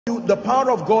The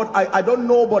power of God, I don't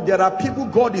know, but there are people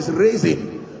God is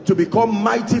raising to become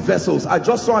mighty vessels. I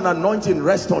just saw an anointing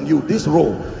rest on you, this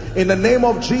row. In the name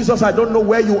of Jesus, I don't know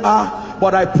where you are,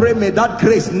 but I pray may that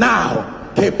grace now,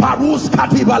 let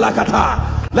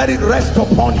it rest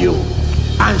upon you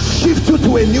and shift you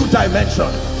to a new dimension.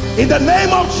 In the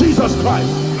name of Jesus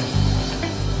Christ.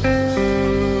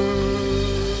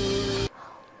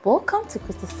 Welcome to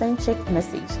Christocentric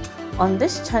Message. On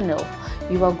this channel,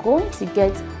 you are going to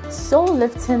get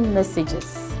soul-lifting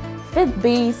messages,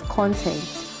 faith-based content,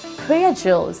 prayer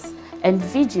drills, and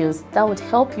videos that would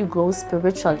help you grow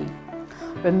spiritually.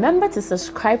 Remember to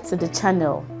subscribe to the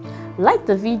channel, like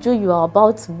the video you are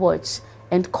about to watch,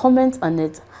 and comment on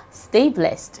it. Stay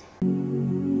blessed.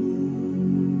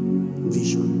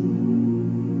 Vision.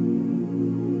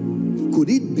 Could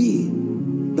it be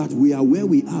that we are where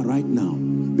we are right now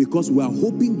because we are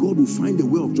hoping God will find a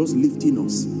way of just lifting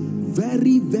us?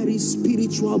 Very, very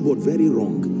spiritual, but very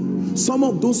wrong. Some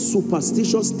of those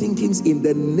superstitious thinkings, in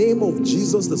the name of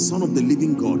Jesus, the Son of the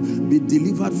living God, be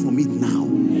delivered from it now.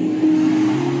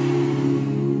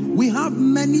 We have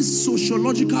many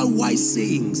sociological wise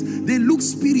sayings. They look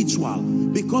spiritual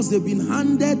because they've been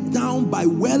handed down by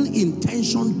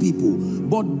well-intentioned people.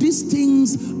 But these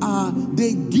things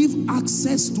they give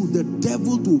access to the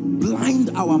devil to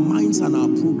blind our minds and our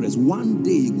progress. One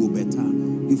day it go better.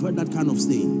 You've heard that kind of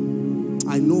saying.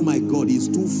 I know my God is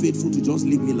too faithful to just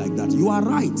leave me like that. You are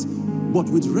right. But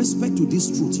with respect to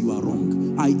this truth, you are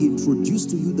wrong. I introduce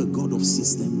to you the God of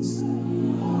systems.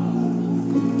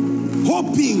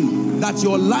 Hoping that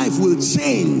your life will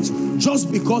change just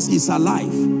because he's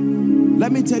alive.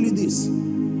 Let me tell you this.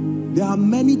 There are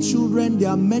many children, there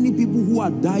are many people who are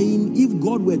dying. If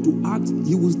God were to act,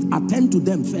 he will attend to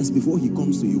them first before he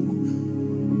comes to you.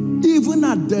 Even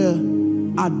at the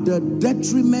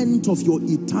detriment of your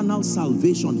eternal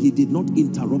salvation, he did not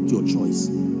interrupt your choice.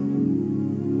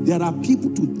 There are people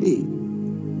today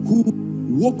who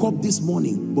woke up this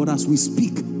morning, but as we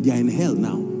speak, they are in hell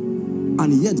now.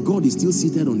 And yet God is still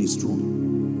seated on his throne.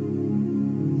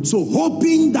 So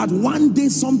hoping that one day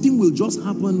something will just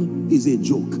happen is a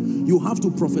joke. You have to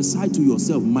prophesy to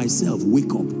yourself, myself,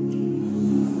 wake up.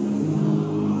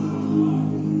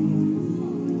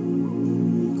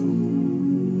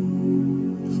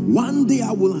 One day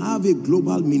I will have a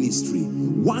global ministry.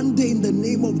 One day in the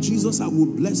name of Jesus I will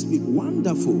bless people.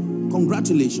 Wonderful.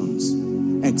 Congratulations.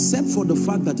 Except for the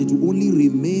fact that it will only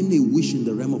remain a wish in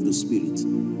the realm of the spirit.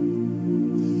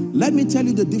 Let me tell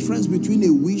you the difference between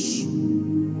a wish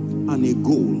and a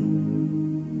goal.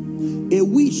 A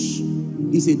wish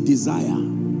is a desire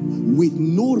with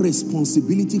no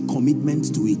responsibility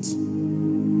commitment to it.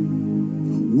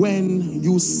 When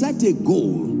you set a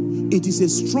goal, it is a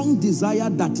strong desire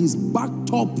that is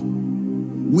backed up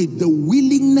with the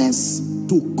willingness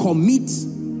to commit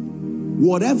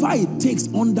whatever it takes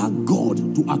under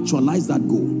God to actualize that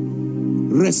goal.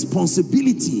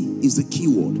 Responsibility is the key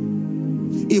word.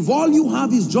 If all you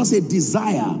have is just a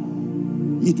desire,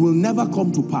 it will never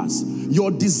come to pass. Your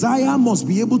desire must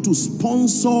be able to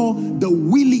sponsor the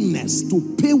willingness to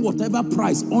pay whatever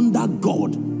price under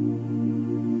God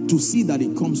to see that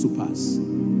it comes to pass.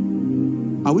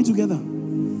 Are we together?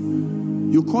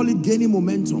 You call it gaining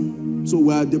momentum. So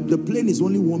where the plane is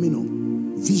only warming up.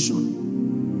 Vision.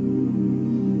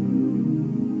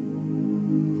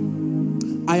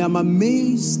 I am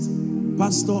amazed,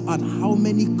 Pastor, at how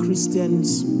many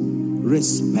Christians,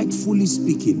 respectfully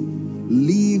speaking,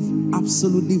 live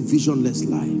absolutely visionless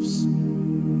lives.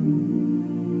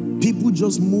 People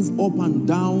just move up and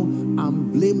down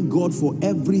and blame God for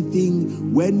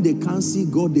everything. When they can't see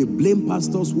God, they blame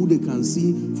pastors who they can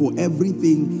see for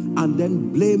everything, and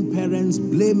then blame parents,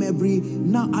 blame every...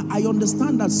 Now, I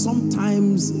understand that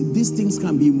sometimes these things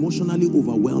can be emotionally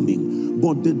overwhelming.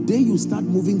 But the day you start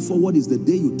moving forward is the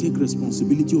day you take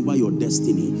responsibility over your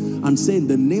destiny and say, in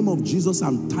the name of Jesus,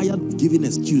 I'm tired of giving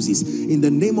excuses. In the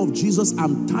name of Jesus,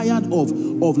 I'm tired of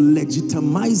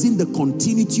legitimizing the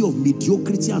continuity of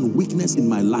mediocrity and weakness in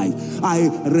my life. I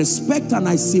respect and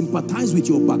I sympathize with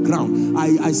your background.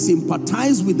 I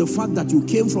sympathize with the fact that you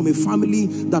came from a family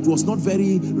that was not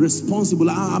very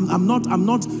responsible.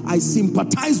 I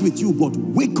sympathize with you, but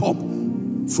wake up.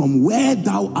 From where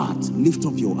thou art, lift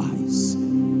up your eyes.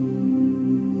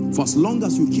 For as long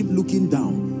as you keep looking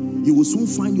down, you will soon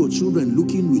find your children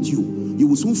looking with you. You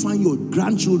will soon find your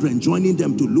grandchildren joining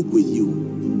them to look with you.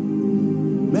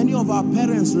 Many of our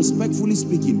parents, respectfully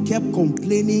speaking, kept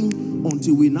complaining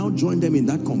until we now join them in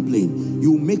that complaint.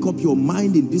 You make up your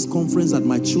mind in this conference that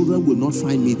my children will not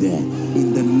find me there.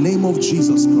 In the name of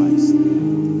Jesus Christ.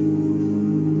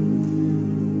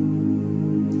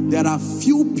 There are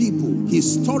few people, he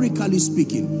historically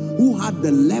speaking, who had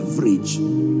the leverage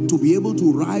to be able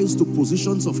to rise to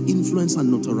positions of influence and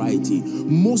notoriety,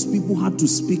 most people had to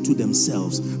speak to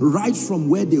themselves. Right from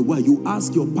where they were, you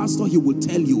ask your pastor, he will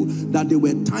tell you that there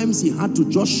were times he had to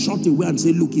just shut away and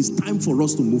say, look, it's time for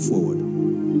us to move forward.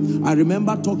 I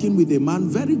remember talking with a man,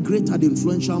 very great and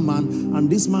influential man,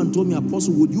 and this man told me,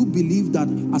 Apostle, would you believe that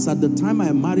as at the time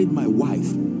I married my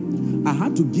wife, I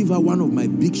had to give her one of my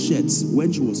big shirts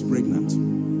when she was pregnant.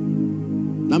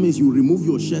 That means you remove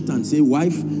your shirt and say,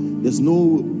 wife, there's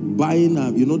no buying,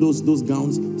 you know, those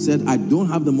gowns. Said, I don't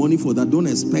have the money for that. Don't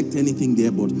expect anything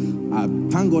there, but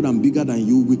thank God I'm bigger than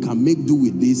you. We can make do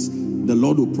with this. The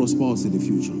Lord will prosper us in the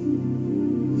future.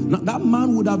 Now, that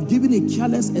man would have given a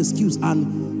careless excuse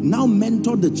and now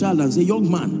mentored the child and say, young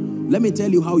man, let me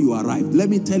tell you how you arrived. Let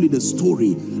me tell you the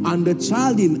story. And the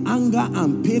child in anger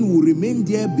and pain will remain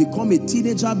there, become a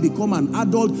teenager, become an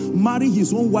adult, marry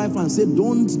his own wife and say,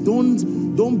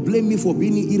 don't blame me for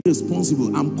being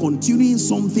irresponsible. I'm continuing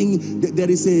something.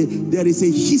 There is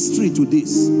a history to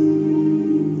this.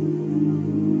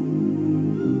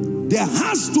 There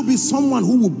has to be someone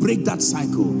who will break that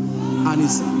cycle. And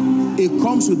it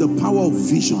comes with the power of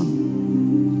vision.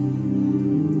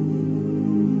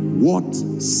 What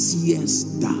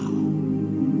seest thou?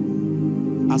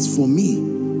 As for me,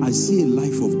 I see a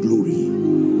life of glory.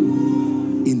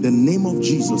 In the name of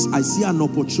Jesus, I see an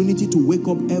opportunity to wake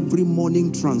up every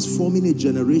morning, transforming a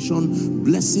generation,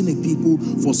 blessing a people.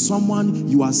 For someone,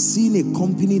 you are seeing a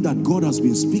company that God has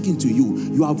been speaking to you.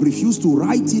 You have refused to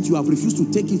write it. You have refused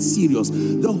to take it serious.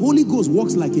 The Holy Ghost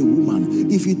works like a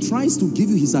woman. If he tries to give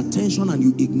you his attention and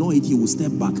you ignore it, he will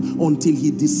step back until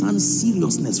he discerns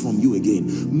seriousness from you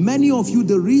again. Many of you,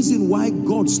 the reason why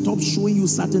God stopped showing you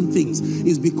certain things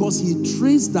is because he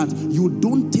traced that you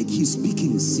don't take his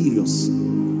speaking serious.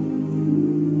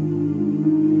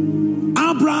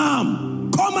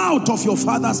 Abraham, come out of your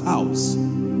father's house.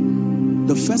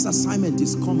 The first assignment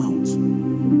is come out.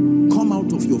 Come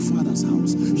out of your father's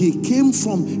house. He came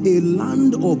from a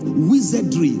land of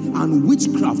wizardry and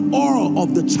witchcraft, Ur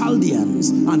of the Chaldeans,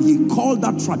 and he called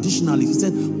that traditionally. He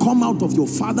said, come out of your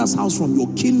father's house, from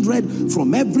your kindred,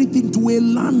 from everything, to a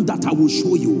land that I will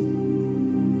show you.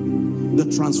 The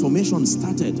transformation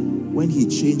started when he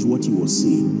changed what he was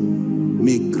seeing.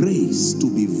 May grace to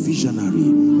be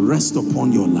visionary rest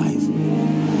upon your life.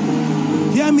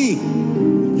 Hear me.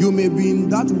 You may be in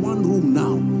that one room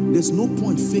now. There's no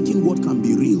point faking what can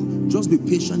be real. Just be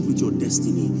patient with your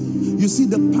destiny. You see,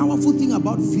 the powerful thing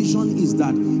about vision is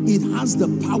that it has the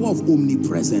power of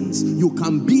omnipresence. You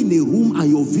can be in a room and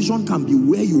your vision can be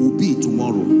where you will be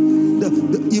tomorrow.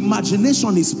 The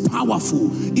imagination is powerful.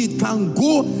 It can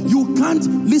go, you can't,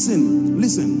 listen.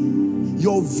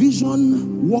 Your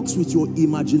vision works with your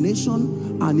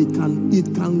imagination, and it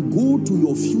can go to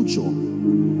your future.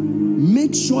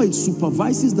 Make sure it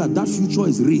supervises that future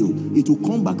is real. It will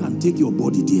come back and take your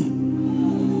body there.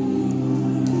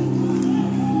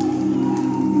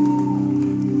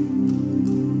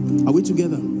 Are we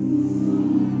together?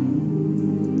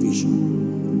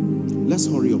 Vision. Let's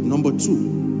hurry up. Number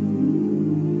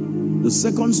 2. The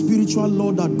second spiritual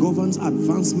law that governs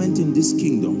advancement in this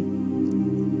kingdom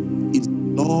is the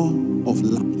law of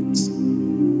light.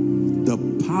 The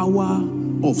power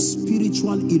of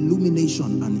spiritual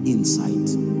illumination and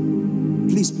insight.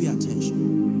 Please pay attention.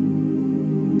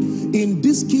 In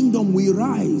this kingdom we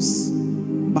rise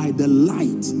by the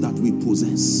light that we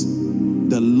possess.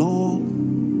 The law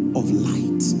of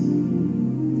light.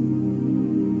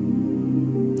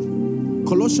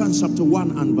 Colossians chapter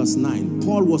 1 and verse 9.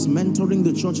 Paul was mentoring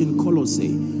the church in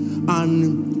Colossae,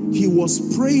 and he was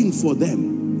praying for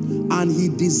them. And he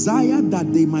desired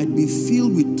that they might be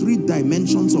filled with 3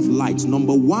 dimensions of light.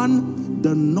 Number 1,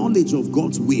 the knowledge of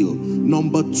God's will.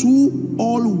 Number 2,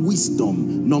 all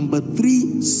wisdom. Number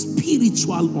 3,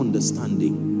 spiritual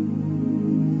understanding.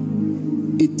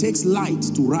 It takes light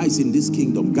to rise in this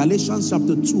kingdom. Galatians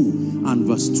chapter 2 and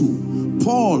verse 2.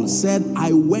 Paul said,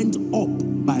 I went up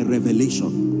by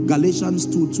revelation. Galatians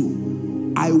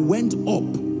 2:2. I went up.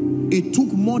 It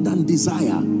took more than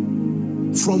desire.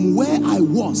 From where I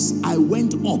was, I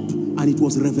went up, and it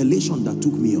was revelation that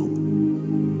took me up.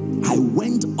 I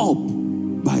went up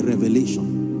by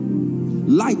revelation.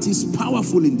 Light is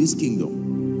powerful in this kingdom.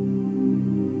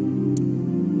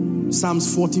 Psalms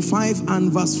 45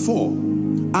 and verse 4.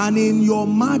 And in your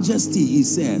majesty, he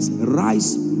says,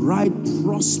 ride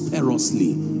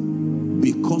prosperously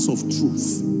because of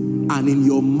truth. And in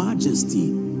your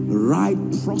majesty, ride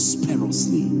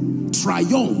prosperously.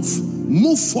 Triumph,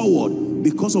 move forward,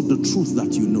 because of the truth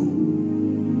that you know.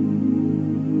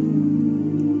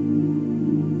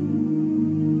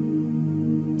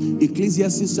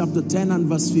 Ecclesiastes chapter 10 and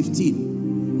verse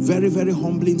 15. Very, very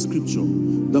humbling scripture.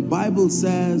 The Bible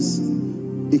says,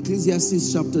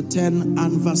 Ecclesiastes chapter 10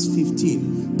 and verse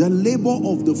 15, the labor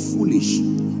of the foolish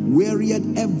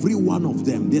wearieth every one of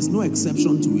them. There's no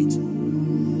exception to it.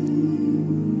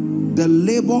 The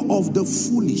labor of the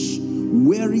foolish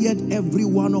wearieth every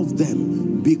one of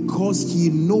them, because he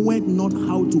knoweth not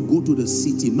how to go to the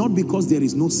city. Not because there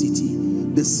is no city.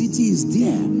 The city is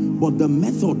there, but the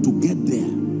method to get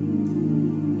there.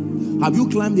 Have you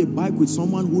climbed a bike with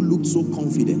someone who looked so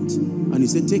confident and he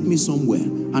said, take me somewhere,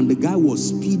 and the guy was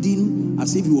speeding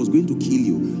as if he was going to kill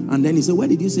you, and then he said, where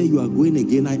did you say you are going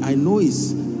again? I know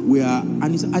it's where, and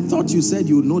he said, I thought you said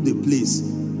you know the place.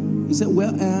 He said,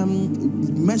 well,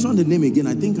 mention the name again.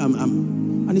 I think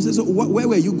and he said, so where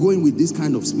were you going with this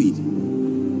kind of speed?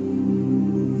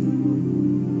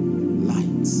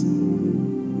 Lights.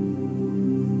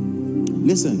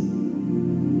 Listen.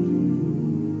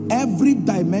 Every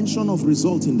dimension of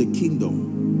result in the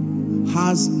kingdom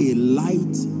has a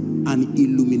light and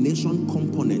illumination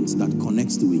component that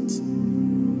connects to it.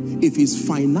 If it's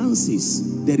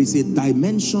finances, there is a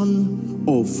dimension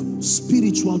of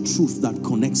spiritual truth that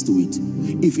connects to it.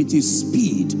 If it is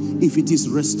speed, if it is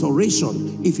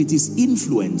restoration, if it is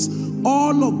influence,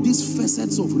 all of these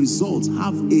facets of results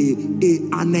have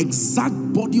an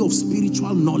exact body of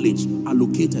spiritual knowledge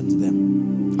allocated to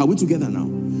them. Are we together now?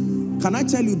 Can I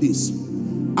tell you this?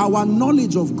 Our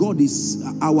knowledge of God is,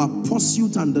 our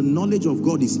pursuit and the knowledge of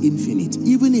God is infinite.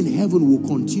 Even in heaven, we'll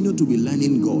continue to be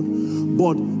learning God.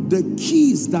 But the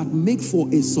keys that make for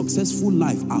a successful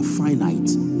life are finite.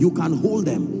 You can hold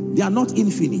them. They are not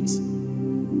infinite.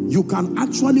 You can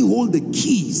actually hold the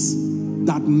keys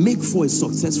that make for a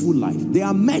successful life. There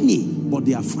are many, but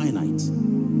they are finite.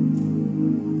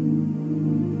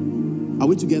 Are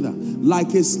we together?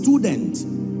 Like a student,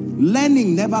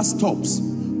 learning never stops.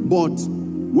 But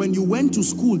when you went to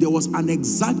school, there was an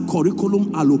exact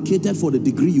curriculum allocated for the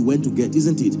degree you went to get,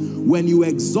 isn't it? When you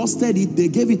exhausted it, they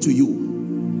gave it to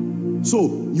you.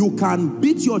 So you can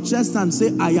beat your chest and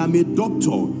say, I am a doctor,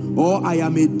 or I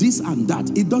am a this and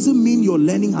that. It doesn't mean your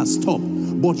learning has stopped,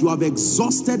 but you have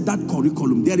exhausted that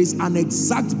curriculum. There is an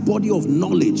exact body of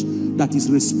knowledge that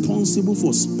is responsible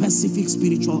for specific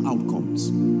spiritual outcomes.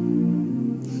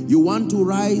 You want to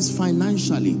rise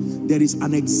financially, there is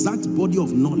an exact body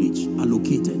of knowledge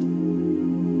allocated.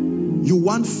 You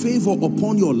want favor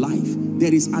upon your life,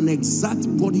 there is an exact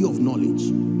body of knowledge.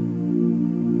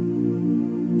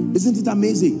 Isn't it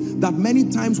amazing that many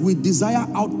times we desire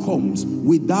outcomes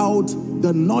without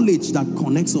the knowledge that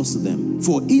connects us to them?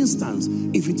 For instance,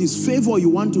 if it is favor you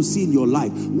want to see in your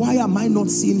life, why am I not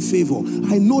seeing favor?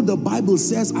 I know the Bible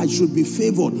says I should be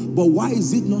favored, but why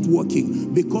is it not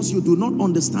working? Because you do not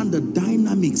understand the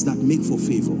dynamics that make for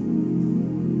favor.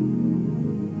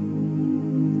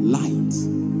 Light.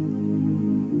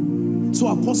 So,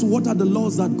 Apostle, what are the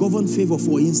laws that govern favor,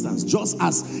 for instance? Just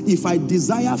as if I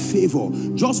desire favor,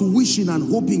 just wishing and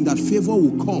hoping that favor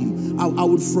will come, I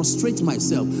would frustrate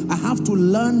myself. I have to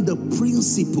learn the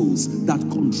principles that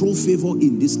control favor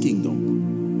in this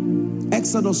kingdom.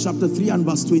 Exodus chapter 3 and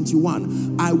verse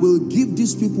 21. I will give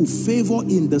these people favor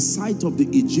in the sight of the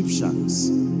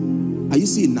Egyptians. Are you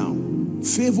seeing now?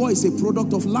 Favor is a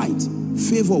product of light.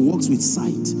 Favor works with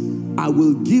sight. I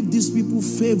will give these people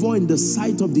favor in the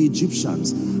sight of the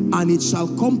Egyptians, and it shall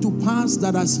come to pass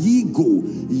that as ye go,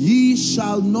 ye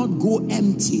shall not go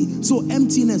empty. So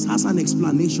emptiness has an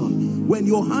explanation. When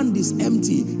your hand is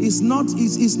empty, it's not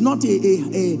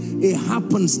a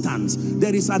happenstance.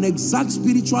 There is an exact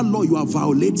spiritual law you are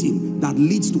violating that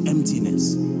leads to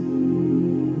emptiness.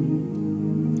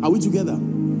 Are we together?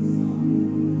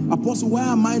 Apostle, why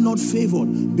am I not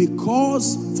favored?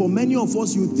 Because for many of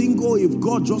us, you think, oh, if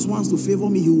God just wants to favor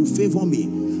me, he will favor me.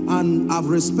 And I've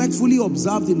respectfully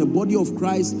observed in the body of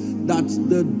Christ that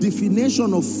the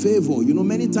definition of favor, you know,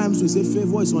 many times we say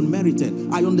favor is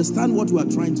unmerited. I understand what we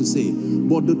are trying to say.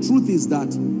 But the truth is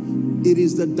that it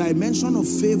is the dimension of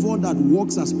favor that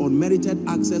works as unmerited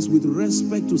access with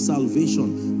respect to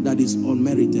salvation that is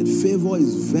unmerited. Favor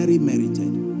is very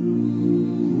merited.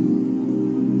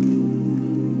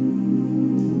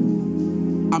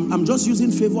 I'm just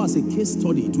using favor as a case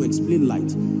study to explain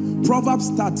light. Proverbs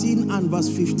 13 and verse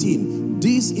 15.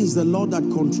 This is the law that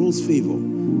controls favor.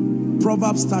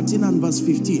 Proverbs 13 and verse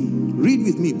 15. Read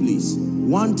with me, please.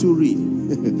 1, 2, read.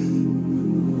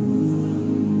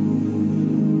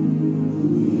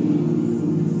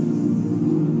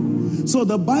 So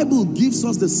the Bible gives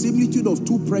us the similitude of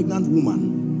two pregnant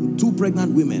women.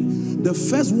 The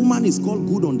first woman is called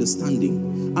good understanding,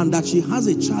 and that she has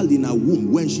a child in her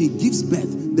womb. When she gives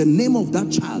birth, the name of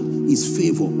that child is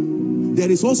favor. There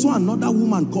is also another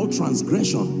woman called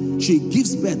transgression. She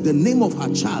gives birth. The name of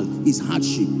her child is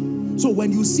hardship. So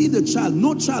when you see the child,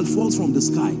 no child falls from the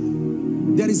sky.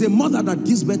 There is a mother that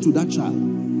gives birth to that child.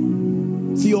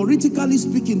 Theoretically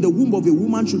speaking, the womb of a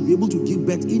woman should be able to give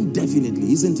birth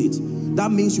indefinitely, isn't it?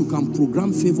 That means you can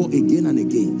program favor again and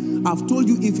again. I've told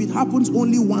you, if it happens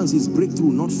only once, it's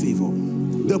breakthrough, not favor.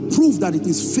 The proof that it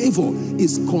is favor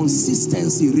is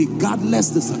consistency, regardless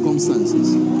the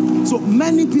circumstances. So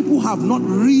many people have not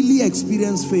really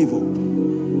experienced favor.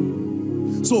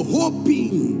 So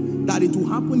hoping that it will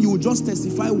happen, you will just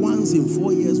testify once in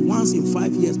 4 years, once in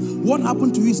 5 years. What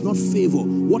happened to you is not favor.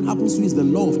 What happens to you is the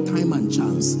law of time and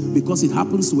chance, because it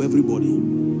happens to everybody.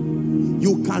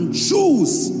 You can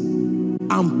choose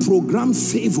and program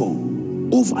favor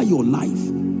over your life,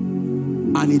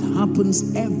 and it happens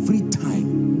every time.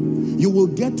 You will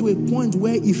get to a point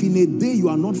where if in a day you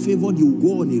are not favored, you will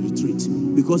go on a retreat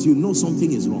because you know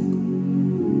something is wrong.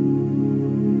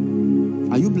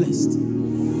 Are you blessed?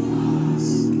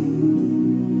 Yes.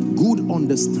 Good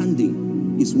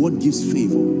understanding is what gives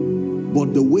favor,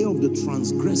 but the way of the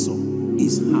transgressor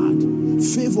is hard.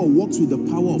 Favor works with the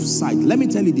power of sight. Let me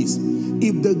tell you this.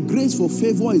 If the grace for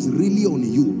favor is really on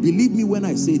you, believe me when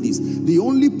I say this, the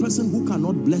only person who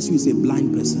cannot bless you is a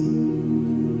blind person.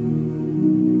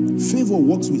 Favor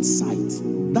works with sight.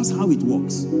 That's how it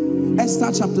works.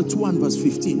 Esther chapter 2 and verse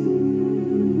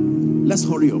 15. Let's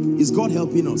hurry up. Is God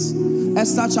helping us?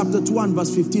 Esther chapter 2 and verse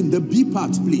 15. The B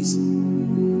part, please.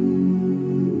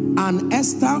 And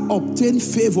Esther obtained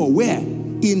favor where?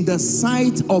 In the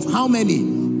sight of how many?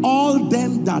 All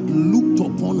them that looked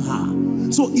upon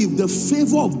her. So if the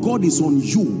favor of God is on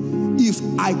you, if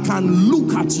I can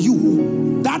look at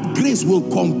you, that grace will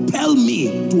compel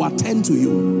me to attend to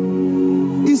you.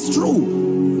 It's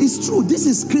true. It's true. This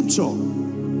is scripture.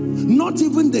 Not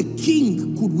even the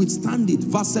king could withstand it.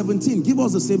 Verse 17. Give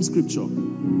us the same scripture.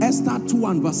 Esther 2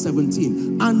 and verse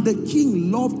 17. And the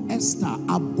king loved Esther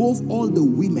above all the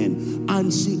women,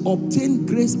 and she obtained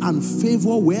grace and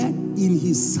favor where? In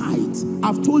his sight.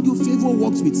 I've told you favor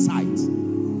works with sight.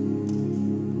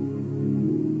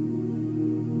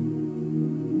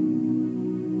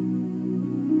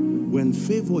 When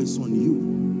favor is on you,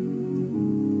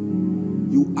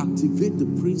 you activate the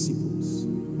principles.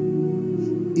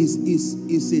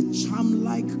 Is a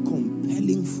charm-like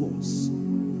compelling force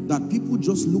that people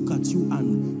just look at you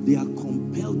and they are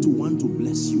compelled to want to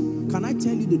bless you. Can I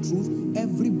tell you the truth?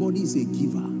 Everybody is a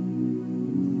giver.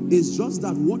 It's just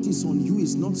that what is on you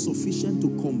is not sufficient to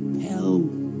compel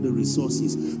the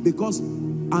resources. Because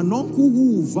an uncle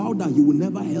who will vow that he will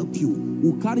never help you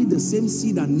will carry the same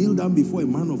seed and kneel down before a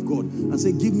man of God and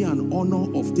say, give me an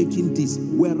honor of taking this.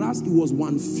 Whereas it was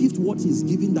 1/5 what he's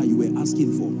giving that you were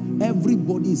asking for.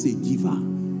 Everybody is a giver.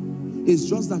 It's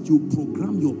just that you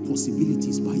program your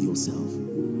possibilities by yourself.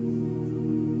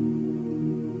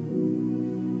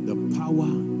 The power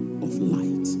of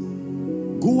light.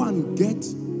 Go and get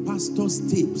pastor's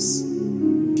tapes.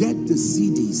 Get the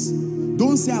CDs.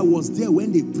 Don't say I was there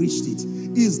when they preached it.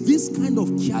 It's this kind of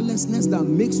carelessness that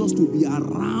makes us to be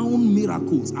around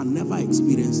miracles and never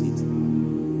experience it.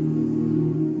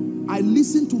 I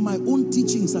listen to my own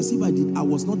teachings as if I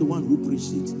was not the one who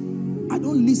preached it. I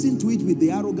don't listen to it with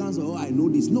the arrogance of, oh, I know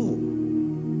this. No.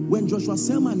 When Joshua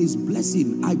Selman is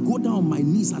blessing, I go down on my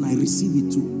knees and I receive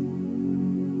it too.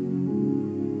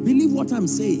 Believe what I'm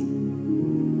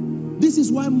saying. This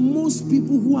is why most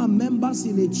people who are members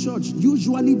in a church,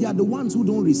 usually they are the ones who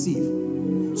don't receive.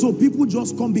 So people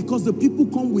just come because the people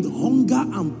come with hunger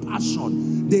and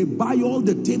passion. They buy all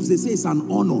the tapes. They say it's an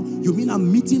honor. You mean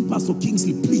I'm meeting Pastor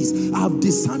Kingsley? Please, I have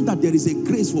discerned that there is a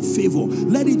grace for favor.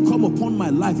 Let it come upon my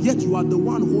life. Yet you are the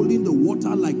one holding the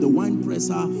water like the wine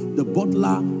presser, the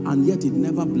bottler, and yet it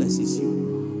never blesses you.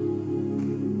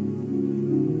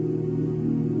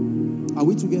 Are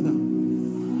we together?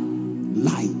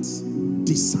 Light,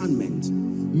 discernment.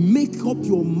 Make up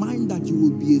your mind that you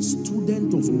will be a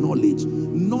student of knowledge.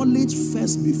 Knowledge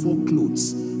first before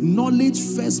clothes. Knowledge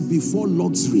first before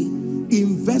luxury.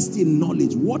 Invest in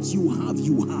knowledge. What you have,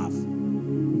 you have.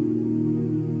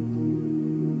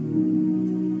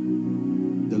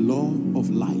 The law of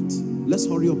light. Let's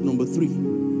hurry up. Number 3.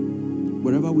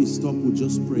 Wherever we stop, we'll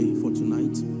just pray for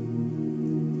tonight.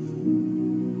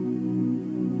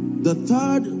 The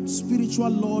third spiritual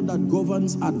law that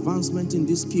governs advancement in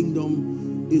this kingdom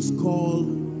is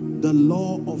called the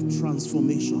law of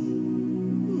transformation.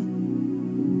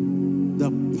 The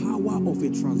power of a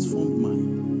transformed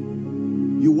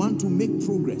mind. You want to make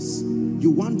progress.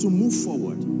 You want to move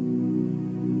forward.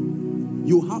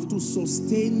 You have to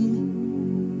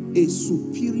sustain a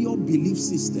superior belief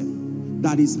system.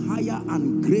 that is higher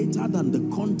and greater than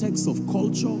the context of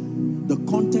culture, the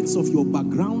context of your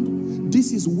background.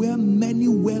 This is where many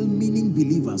well-meaning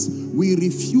believers, we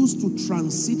refuse to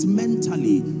transit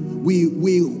mentally.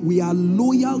 We are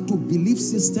loyal to belief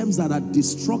systems that are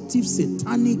destructive,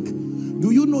 satanic.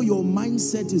 Do you know your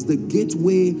mindset is the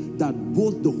gateway that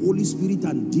both the Holy Spirit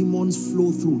and demons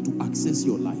flow through to access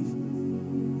your life?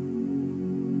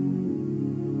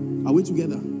 Are we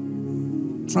together?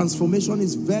 Transformation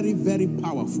is very, very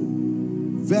powerful.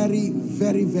 Very,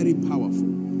 very, very powerful.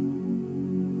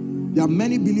 There are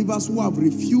many believers who have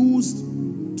refused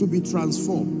to be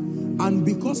transformed. And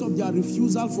because of their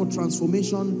refusal for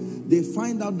transformation, they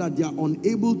find out that they are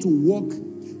unable to walk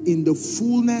in the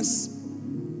fullness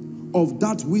of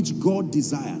that which God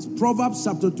desires. Proverbs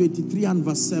chapter 23 and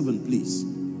verse 7, please.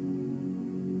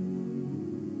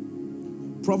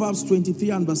 Proverbs 23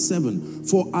 and verse 7.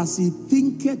 For as he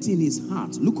thinketh in his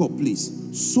heart, look up please,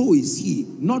 so is he,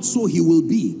 not so he will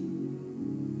be.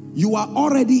 You are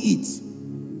already it.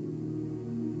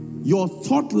 Your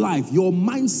thought life, your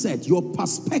mindset, your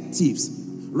perspectives.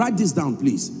 Write this down,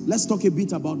 please. Let's talk a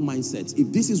bit about mindsets.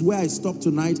 If this is where I stop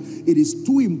tonight, it is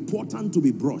too important to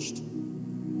be brushed.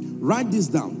 Write this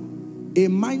down. A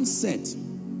mindset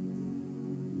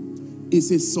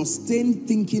is a sustained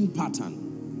thinking pattern.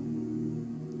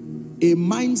 A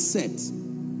mindset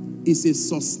is a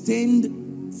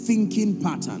sustained thinking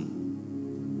pattern.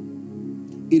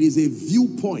 It is a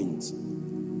viewpoint.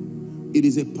 It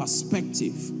is a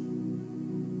perspective.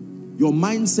 Your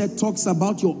mindset talks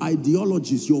about your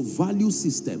ideologies, your value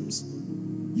systems,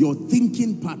 your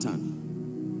thinking pattern.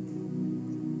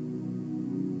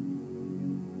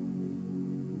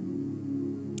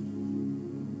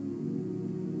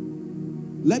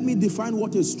 Let me define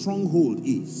what a stronghold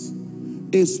is.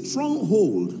 A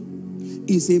stronghold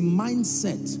is a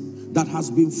mindset that has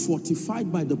been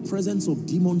fortified by the presence of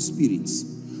demon spirits,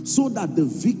 so that the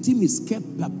victim is kept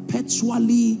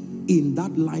perpetually in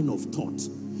that line of thought.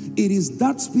 It is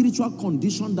that spiritual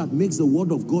condition that makes the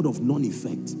word of God of none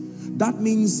effect. That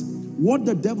means what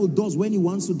the devil does when he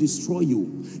wants to destroy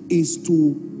you is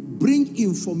to bring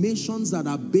informations that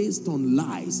are based on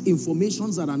lies,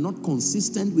 informations that are not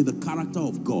consistent with the character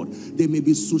of God. They may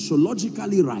be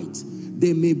sociologically right.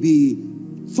 They may be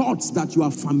thoughts that you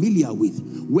are familiar with.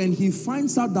 When he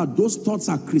finds out that those thoughts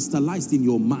are crystallized in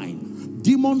your mind,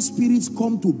 demon spirits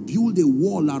come to build a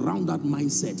wall around that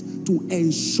mindset to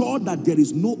ensure that there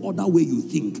is no other way you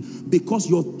think, because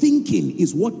your thinking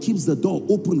is what keeps the door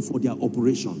open for their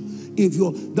operation.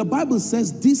 The Bible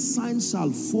says, these signs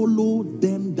shall follow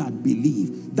them that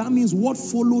believe. That means what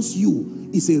follows you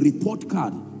is a report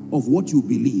card of what you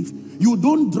believe. You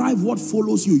don't drive what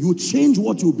follows you. You change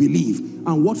what you believe,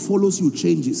 and what follows you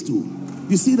changes too.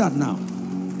 You see that now?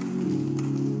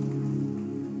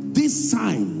 These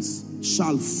signs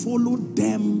shall follow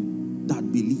them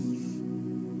that believe.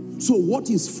 So what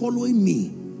is following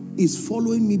me is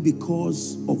following me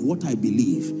because of what I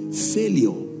believe.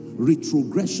 Failure,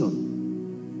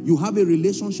 retrogression. You have a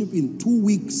relationship, in 2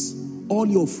 weeks, all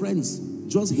your friends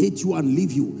just hate you and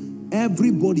leave you.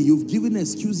 Everybody, you've given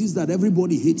excuses that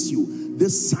everybody hates you. The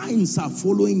signs are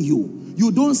following you.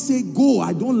 You don't say, go,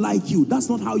 I don't like you. That's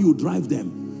not how you drive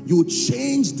them. You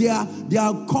change. They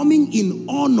are coming in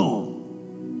honor.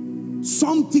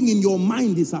 Something in your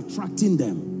mind is attracting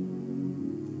them.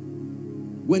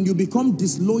 When you become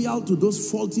disloyal to those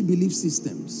faulty belief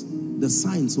systems, the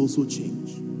signs also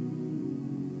change.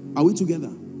 Are we together?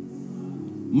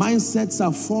 Mindsets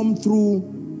are formed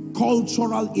through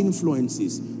cultural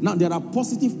influences. Now, there are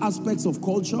positive aspects of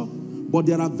culture, but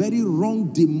there are very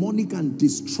wrong, demonic, and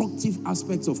destructive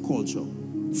aspects of culture.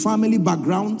 Family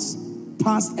backgrounds,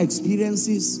 past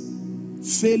experiences,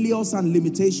 failures and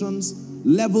limitations,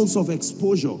 levels of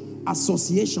exposure,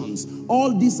 associations.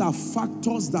 All these are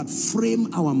factors that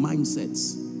frame our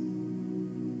mindsets.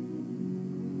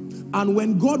 And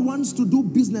when God wants to do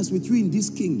business with you in this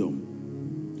kingdom,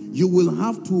 you will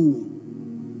have to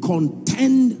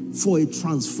contend for a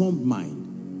transformed mind.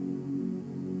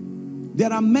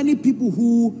 There are many people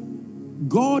who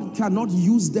God cannot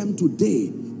use them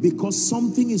today because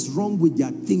something is wrong with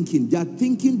their thinking. Their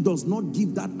thinking does not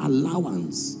give that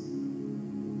allowance.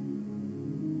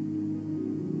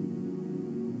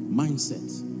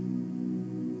 Mindset.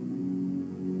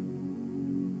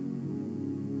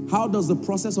 How does the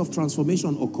process of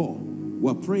transformation occur?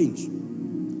 We're praying.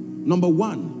 Number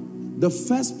one, the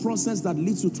first process that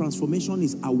leads to transformation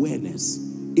is awareness,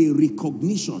 a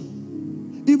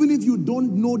recognition. Even if you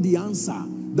don't know the answer,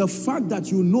 the fact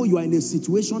that you know you are in a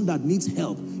situation that needs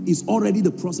help is already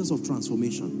the process of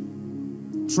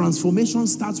transformation. Transformation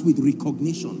starts with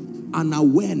recognition and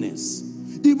awareness.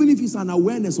 Even if it's an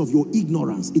awareness of your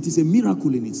ignorance, it is a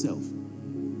miracle in itself.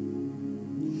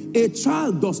 A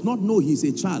child does not know he's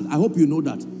a child. I hope you know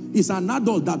that. It's an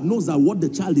adult that knows that what the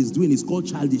child is doing is called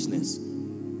childishness.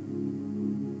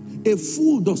 A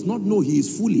fool does not know he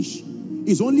is foolish.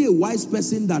 It's only a wise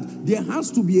person that there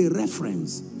has to be a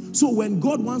reference. So when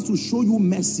God wants to show you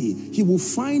mercy, he will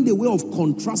find a way of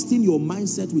contrasting your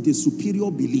mindset with a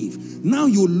superior belief. Now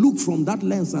you look from that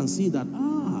lens and see that,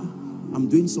 I'm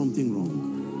doing something wrong.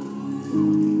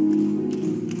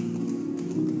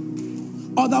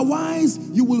 Otherwise,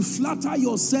 you will flatter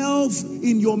yourself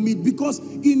in your mid, because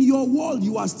in your world,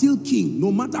 you are still king,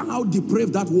 no matter how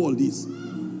depraved that world is.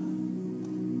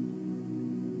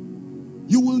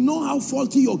 You will know how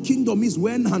faulty your kingdom is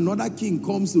when another king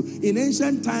comes to. In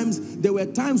ancient times, there were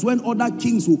times when other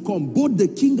kings will come. Both the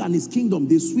king and his kingdom,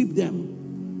 they sweep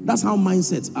them. That's how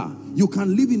mindsets are. You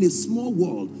can live in a small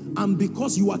world, and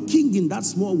because you are king in that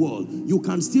small world, you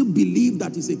can still believe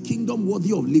that it's a kingdom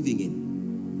worthy of living in.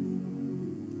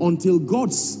 Until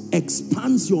God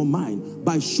expands your mind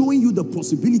by showing you the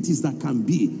possibilities that can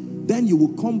be, then you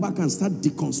will come back and start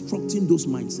deconstructing those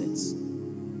mindsets.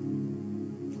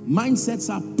 Mindsets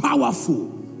are powerful,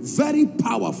 very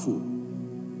powerful.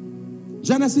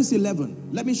 Genesis 11.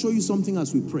 Let me show you something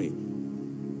as we pray.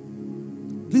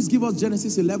 Please give us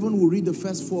Genesis 11. We'll read the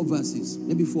first 4 verses,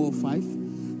 maybe 4 or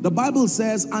 5. The Bible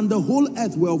says, and the whole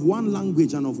earth were of one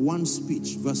language and of one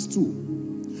speech. Verse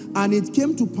 2. And it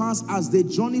came to pass as they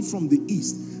journeyed from the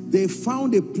east, they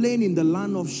found a plain in the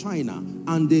land of Shinar,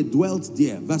 and they dwelt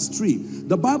there. Verse 3.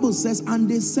 The Bible says, and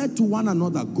they said to one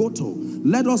another, go to,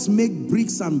 let us make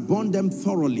bricks and burn them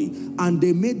thoroughly. And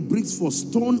they made bricks for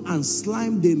stone, and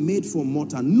slime they made for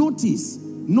mortar. Notice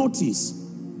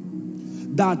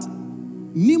that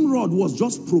Nimrod was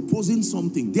just proposing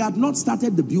something. They had not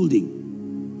started the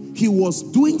building. He was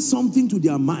doing something to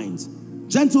their minds.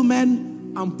 Gentlemen,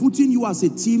 I'm putting you as a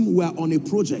team. We're on a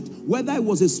project. Whether it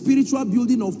was a spiritual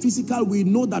building or physical, we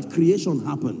know that creation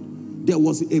happened. There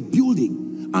was a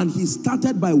building, and he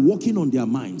started by working on their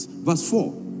minds. Verse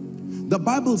 4. The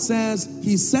Bible says,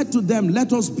 he said to them,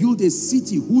 let us build a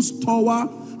city whose tower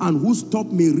and whose top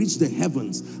may reach the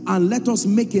heavens, and let us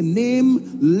make a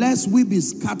name, lest we be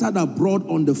scattered abroad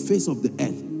on the face of the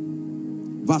earth.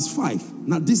 Verse 5.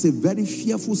 Now this is a very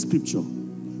fearful scripture.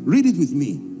 Read it with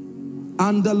me.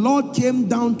 And the Lord came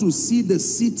down to see the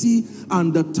city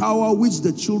and the tower which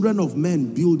the children of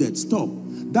men builded. Stop.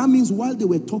 That means while they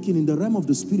were talking in the realm of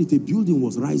the spirit, a building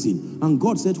was rising. And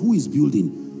God said, who is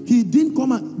building? He didn't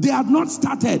come and, they had not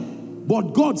started.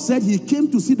 But God said he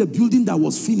came to see the building that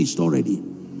was finished already.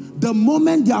 The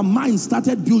moment their mind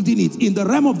started building it in the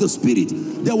realm of the spirit,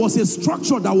 there was a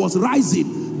structure that was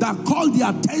rising that called the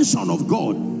attention of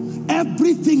God.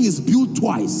 Everything is built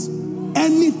twice.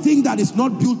 Anything that is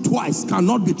not built twice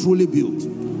cannot be truly built.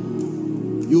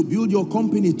 You build your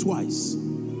company twice.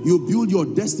 You build your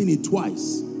destiny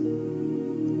twice.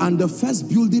 And the first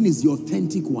building is the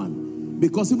authentic one.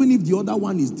 Because even if the other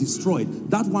one is destroyed,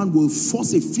 that one will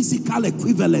force a physical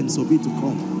equivalence of it to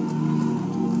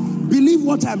come. Believe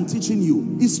what I'm teaching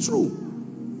you is true.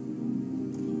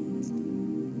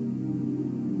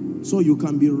 So you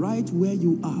can be right where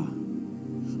you are,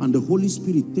 and the Holy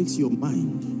Spirit takes your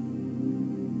mind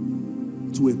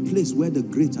to a place where the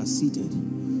great are seated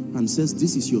and says,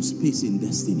 this is your space in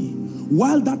destiny.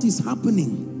 While that is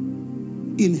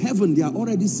happening, in heaven they are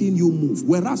already seeing you move,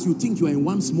 whereas you think you are in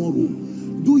one small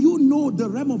room. Do you know the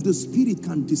realm of the spirit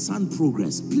can discern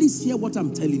progress? Please hear what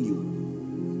I'm telling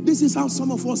you. This is how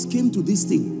some of us came to this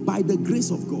thing, by the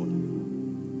grace of God.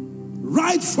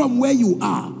 Right from where you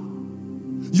are.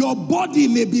 Your body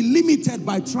may be limited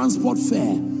by transport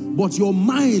fare, but your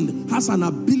mind has an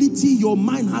ability, your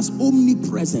mind has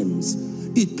omnipresence.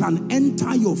 It can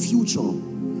enter your future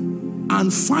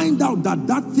and find out that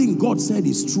that thing God said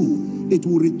is true. It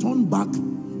will return back.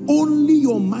 Only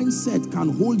your mindset can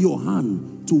hold your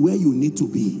hand to where you need to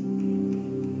be.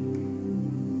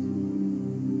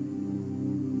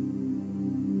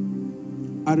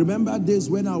 I remember days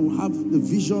when I would have the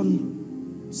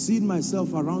vision, seeing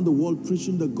myself around the world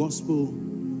preaching the gospel,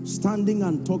 standing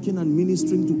and talking and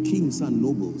ministering to kings and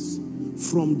nobles.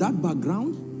 From that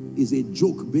background is a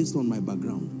joke based on my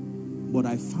background. But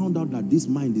I found out that this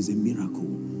mind is a miracle.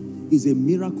 It's a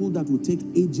miracle that will take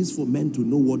ages for men to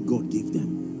know what God gave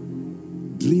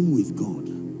them. Dream with God.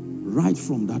 Right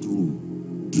from that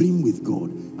room. Dream with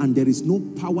God. And there is no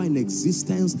power in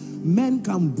existence. Men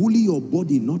can bully your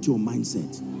body, not your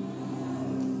mindset.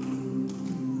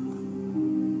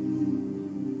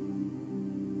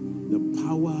 The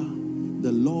power,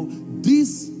 the law.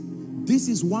 This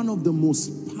is one of the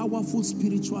most powerful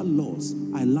spiritual laws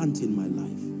I learned in my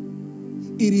life.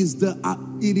 It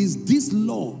is this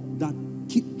law that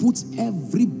puts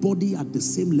everybody at the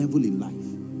same level in life.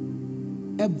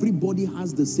 Everybody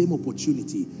has the same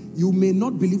opportunity. You may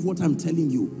not believe what I'm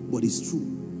telling you, but it's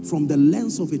true. From the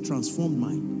lens of a transformed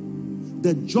mind,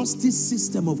 the justice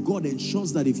system of God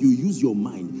ensures that if you use your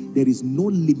mind, there is no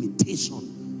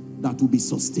limitation that will be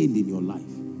sustained in your life.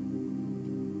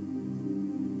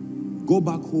 Go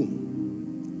back home,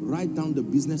 write down the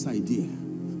business idea,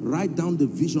 write down the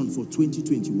vision for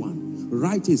 2021,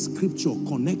 write a scripture,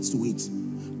 connect to it,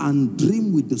 and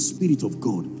dream with the Spirit of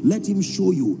God. Let him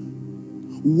show you.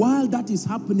 While that is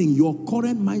happening, your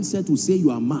current mindset will say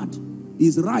you are mad.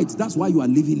 Is right, that's why you are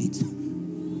living it.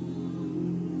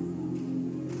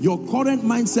 Your current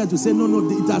mindset will say, no,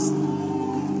 it has.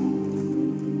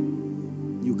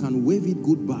 You can wave it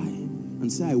goodbye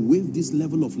and say, I wave this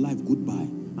level of life goodbye,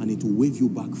 and it will wave you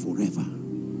back forever.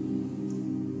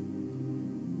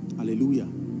 Hallelujah.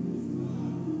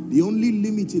 The only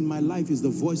limit in my life is the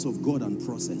voice of God and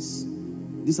process.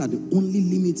 These are the only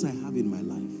limits I have in my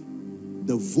life.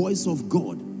 The voice of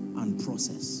God and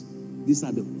process. These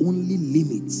are the only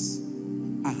limits.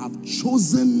 I have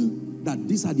chosen that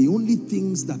these are the only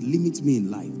things that limit me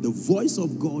in life. The voice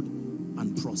of God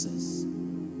and process.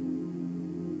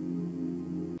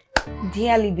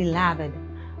 Dearly beloved,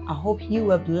 I hope you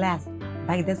were blessed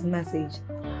by this message.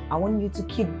 I want you to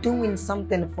keep doing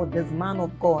something for this man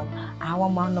of God, our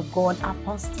man of God,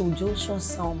 Apostle Joshua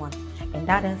Selman. And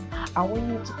that is, I want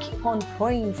you to keep on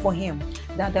praying for him,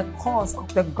 that the cause of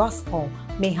the gospel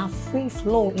may have free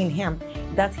flow in him,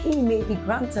 that he may be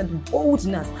granted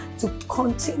boldness to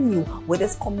continue with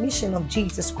this commission of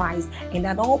Jesus Christ, and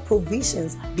that all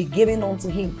provisions be given unto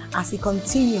him as he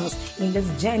continues in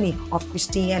this journey of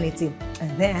Christianity.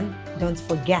 And then don't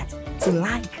forget to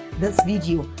like this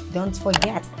video. Don't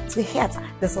forget to hit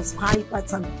the subscribe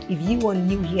button if you are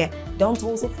new here. Don't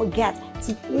also forget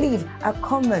to leave a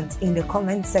comment in the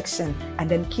comment section, and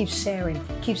then keep sharing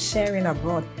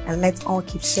abroad, and let's all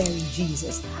keep sharing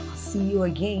Jesus. I'll see you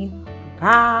again.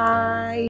 Bye.